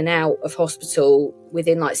you in and out of hospital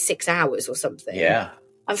within like 6 hours or something. Yeah.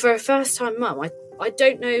 And for a first-time mum, I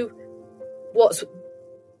don't know what's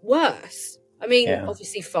worse. I mean,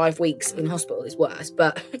 obviously 5 weeks in hospital is worse,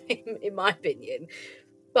 but in my opinion.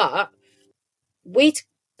 But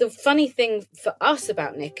the funny thing for us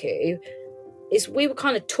about NICU is we were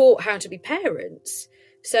kind of taught how to be parents.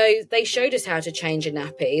 So they showed us how to change a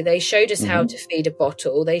nappy. They showed us how to feed a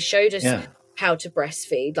bottle. They showed us how to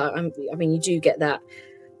breastfeed. Like, I mean, you do get that.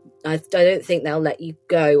 I don't think they'll let you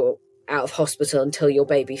go out of hospital until your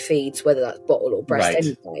baby feeds, whether that's bottle or breast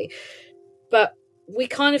anyway. But we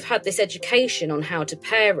kind of had this education on how to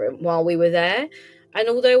parent while we were there. And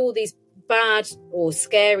although all these bad or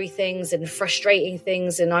scary things and frustrating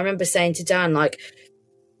things, and I remember saying to Dan, like,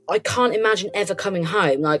 I can't imagine ever coming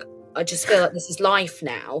home. Like, I just feel like this is life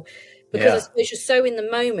now. Because I suppose you're so in the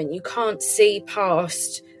moment, you can't see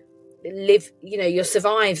past you're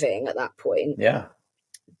surviving at that point. Yeah.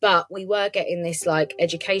 But we were getting this like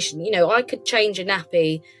education. I could change a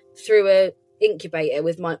nappy through a incubator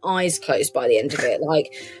with my eyes closed by the end of it.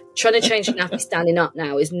 Like trying to change a nappy standing up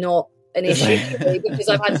now is not an issue for me because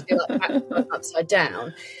I've had to do like back upside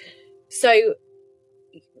down. So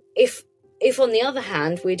if on the other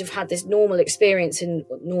hand we'd have had this normal experience and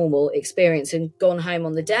gone home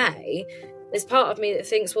on the day, there's part of me that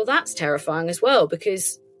thinks, well, that's terrifying as well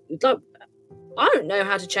because like I don't know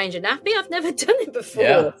how to change a nappy. I've never done it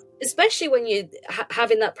before, especially when you're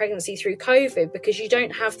having that pregnancy through COVID, because you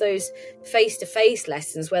don't have those face-to-face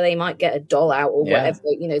lessons where they might get a doll out or whatever,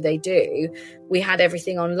 they do. We had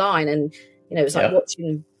everything online and, it was like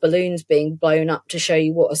watching balloons being blown up to show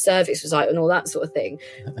you what a cervix was like and all that sort of thing.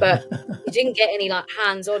 But you didn't get any like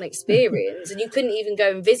hands-on experience and you couldn't even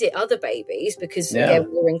go and visit other babies because we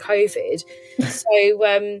were in COVID.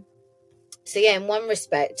 So in one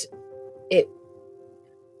respect,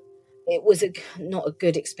 it was not a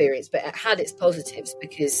good experience, but it had its positives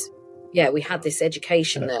because, we had this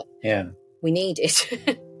education that we needed.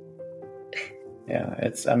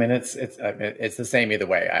 It's the same either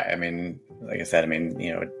way. I mean, like I said,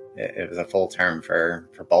 it was a full term for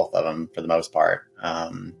both of them for the most part.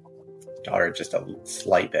 Daughter just a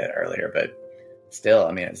slight bit earlier, but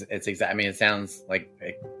still, it's exact. It sounds like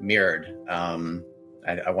mirrored. I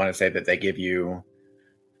want to say that they give you.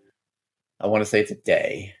 I want to say it's a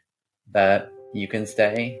day that you can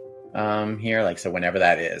stay here, like so whenever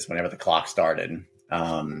that is, whenever the clock started.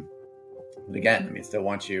 But again, still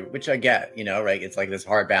want you, which I get, right? It's like this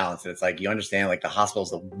hard balance, and it's like you understand, like the hospital's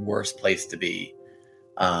the worst place to be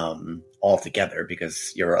altogether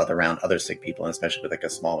because you're around other sick people, and especially with like a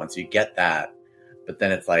small one. So you get that, but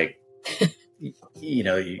then it's like,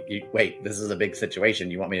 you wait, this is a big situation.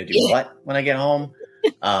 You want me to do what when I get home?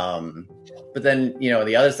 But then,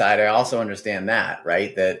 the other side, I also understand that,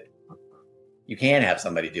 right? That you can't have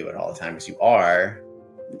somebody do it all the time because you are,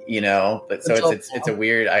 but so it's a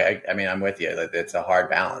weird, I'm with you. It's a hard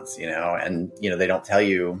balance, and, they don't tell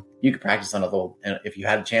you, you could practice on a little, if you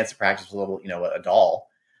had a chance to practice with a little, a doll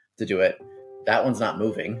to do it, that one's not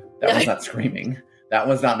moving. That one's not screaming. That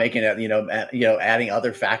one's not making it, adding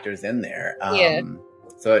other factors in there.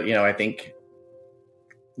 So, I think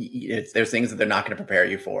there's things that they're not going to prepare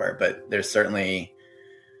you for, but there's certainly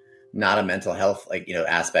not a mental health,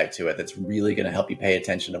 aspect to it that's really going to help you pay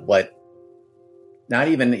attention to what, not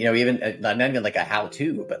even, not even like a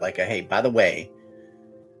how-to, but like a, hey, by the way,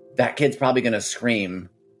 that kid's probably going to scream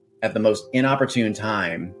at the most inopportune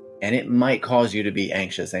time, and it might cause you to be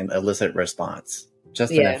anxious and elicit response.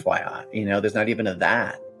 Just an FYI, there's not even a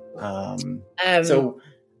that. So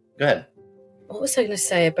go ahead. What was I going to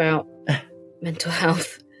say about mental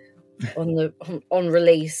health on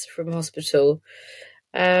release from hospital?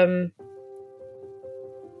 So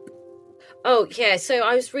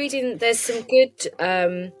I was reading, there's some good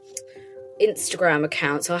Instagram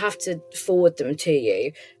accounts, I'll have to forward them to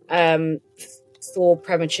you, for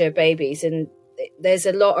premature babies, and there's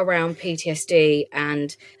a lot around PTSD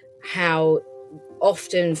and how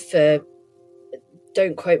often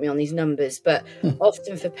don't quote me on these numbers, but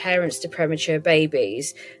often for parents to premature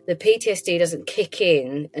babies, the PTSD doesn't kick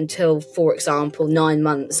in until, for example, 9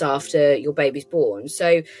 months after your baby's born.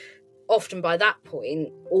 So often by that point,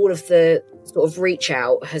 all of the sort of reach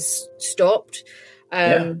out has stopped.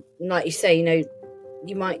 Like you say,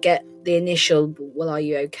 you might get the initial, well, are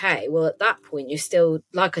you okay? Well, at that point, you're still,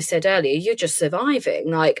 like I said earlier, you're just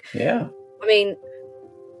surviving. I mean,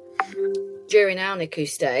 during our NICU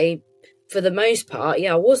stay, for the most part,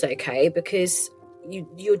 I was okay, because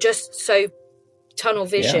you're just so tunnel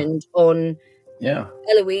visioned on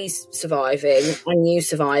Eloise surviving and you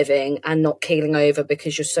surviving and not keeling over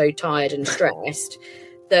because you're so tired and stressed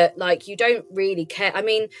that, like, you don't really care. I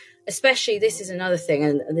mean, especially, this is another thing,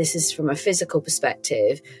 and this is from a physical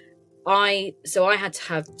perspective. I had to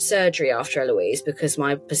have surgery after Eloise because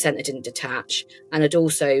my placenta didn't detach, and I'd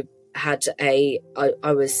also had I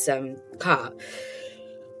was cut.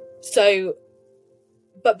 So,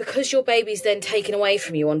 but because your baby's then taken away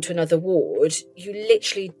from you onto another ward, you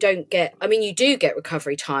literally don't get, I mean, you do get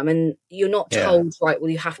recovery time, and you're not told, right,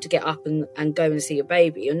 well, you have to get up and go and see your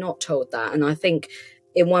baby. You're not told that. And I think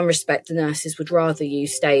in one respect, the nurses would rather you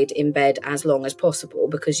stayed in bed as long as possible,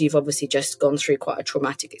 because you've obviously just gone through quite a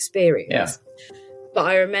traumatic experience. But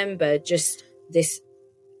I remember just this,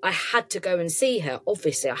 I had to go and see her.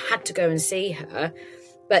 Obviously, I had to go and see her.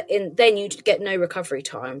 But then you get no recovery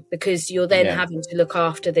time, because you're then having to look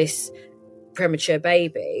after this premature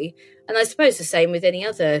baby. And I suppose the same with any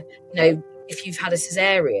other, if you've had a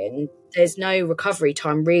cesarean, there's no recovery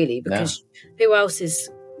time really, because who else is,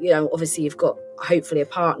 obviously you've got hopefully a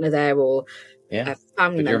partner there or a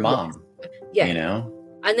family member. Your mom.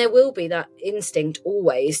 And there will be that instinct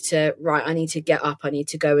always to, right, I need to get up, I need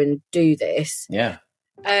to go and do this.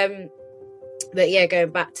 But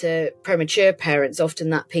going back to premature parents,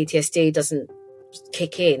 often that PTSD doesn't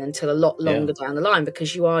kick in until a lot longer down the line,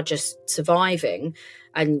 because you are just surviving,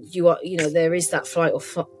 and you are, there is that flight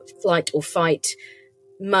or fight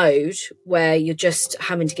mode where you're just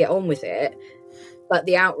having to get on with it. But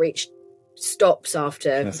the outreach stops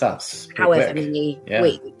after however many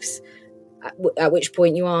weeks, at which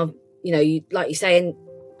point you are, you, like you say,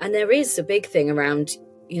 and there is a big thing around,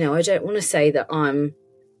 I don't want to say that I'm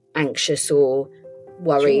anxious or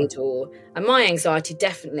worried and my anxiety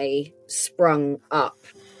definitely sprung up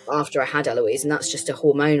after I had Eloise, and that's just a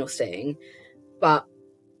hormonal thing, but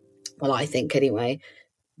I think anyway.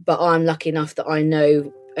 But I'm lucky enough that I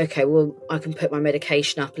know, okay, well, I can put my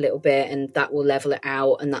medication up a little bit and that will level it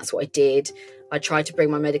out, and that's what I did. I tried to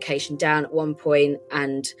bring my medication down at one point,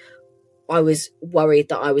 and I was worried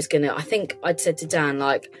that I was gonna, I think I'd said to Dan,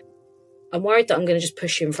 like, I'm worried that I'm gonna just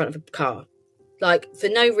push you in front of a car. Like, for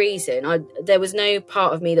no reason. There was no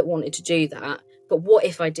part of me that wanted to do that. But what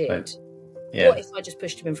if I did? What if I just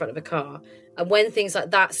pushed him in front of a car? And when things like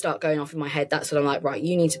that start going off in my head, that's when I'm like, right,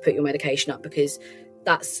 you need to put your medication up, because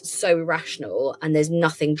that's so irrational and there's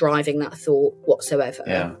nothing driving that thought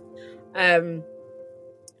whatsoever.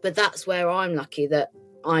 But that's where I'm lucky that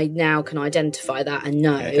I now can identify that and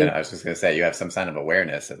know. I was just going to say, you have some sign of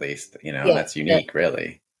awareness, at least, that's unique,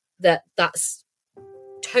 really. That's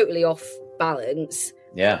totally off balance.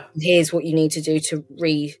 Here's what you need to do to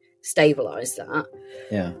re-stabilize that.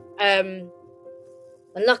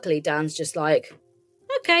 And luckily Dan's just like,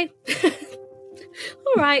 okay,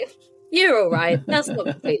 all right, you're all right, that's not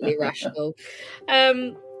completely irrational.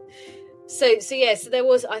 So there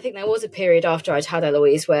was a period after I'd had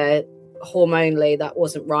Eloise where hormonally that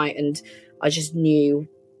wasn't right, and I just knew,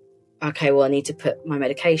 okay, well, I need to put my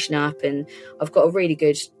medication up, and I've got a really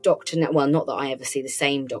good doctor now. Well, not that I ever see the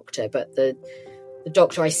same doctor, but the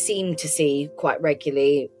doctor I seem to see quite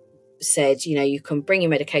regularly said, you can bring your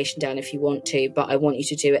medication down if you want to, but I want you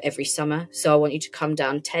to do it every summer. So I want you to come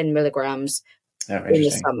down 10 milligrams in the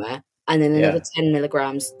summer, and then another 10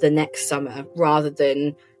 milligrams the next summer, rather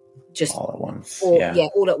than just all at once.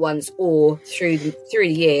 All at once, or through the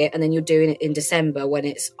year, and then you're doing it in December when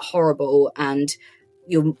it's horrible and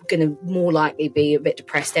you're going to more likely be a bit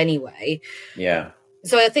depressed anyway.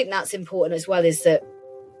 So I think that's important as well, is that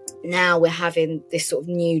now we're having this sort of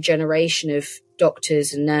new generation of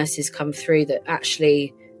doctors and nurses come through that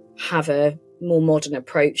actually have a more modern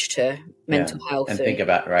approach to mental health. And think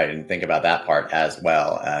about that part as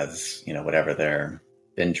well as, whatever they're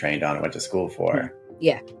been trained on and went to school for.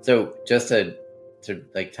 Yeah. So just to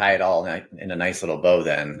like tie it all in a nice little bow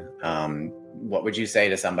then, what would you say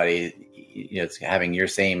to somebody, having your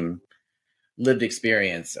same lived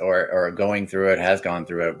experience or going through it, has gone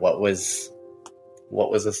through it? What was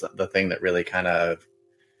the thing that really kind of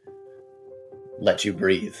let you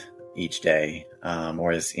breathe each day,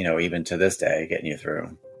 or is, even to this day, getting you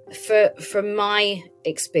through? From my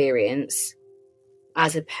experience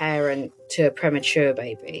as a parent to a premature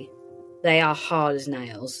baby, they are hard as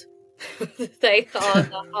nails. They are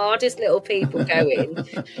the hardest little people going.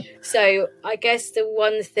 So I guess the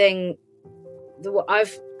one thing,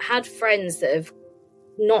 I've had friends that have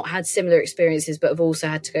not had similar experiences but have also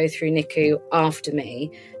had to go through NICU after me,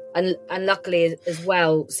 and luckily as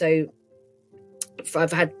well, so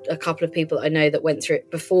I've had a couple of people I know that went through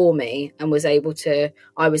it before me and I was able to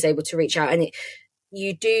reach out, and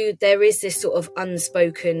there is this sort of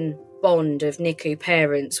unspoken bond of NICU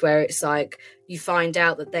parents where it's like you find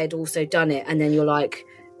out that they'd also done it, and then you're like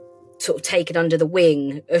sort of taken under the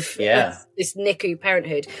wing of this NICU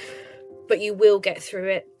parenthood. But you will get through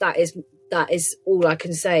it. That is all I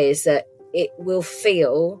can say, is that it will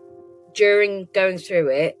feel, during going through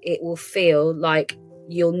it, it will feel like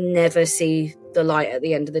you'll never see the light at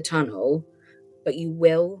the end of the tunnel, but you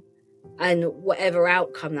will. And whatever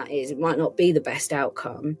outcome that is, it might not be the best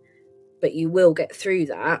outcome, but you will get through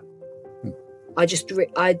that. I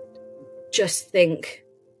just think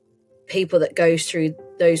people that go through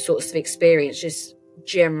those sorts of experiences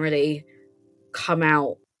generally come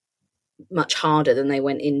out much harder than they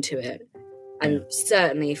went into it. And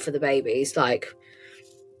certainly for the babies, like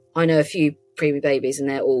I know a few preemie babies and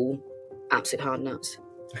they're all absolute hard nuts.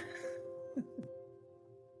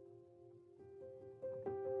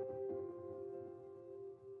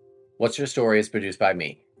 What's Your Story is produced by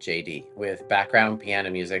me, JD, with background piano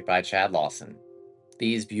music by Chad Lawson.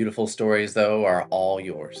 These beautiful stories, though, are all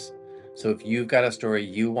yours. So if you've got a story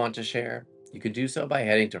you want to share, you can do so by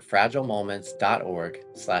heading to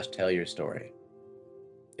fragilemoments.org/tellyourstory.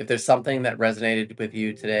 If there's something that resonated with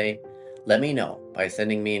you today, let me know by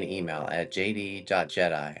sending me an email at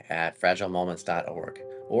jd.jedi@fragilemoments.org,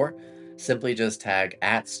 or simply just tag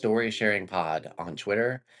 @StorySharingPod on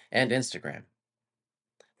Twitter and Instagram.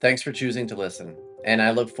 Thanks for choosing to listen, and I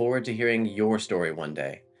look forward to hearing your story one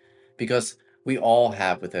day, because we all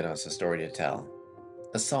have within us a story to tell,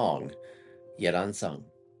 a song yet unsung.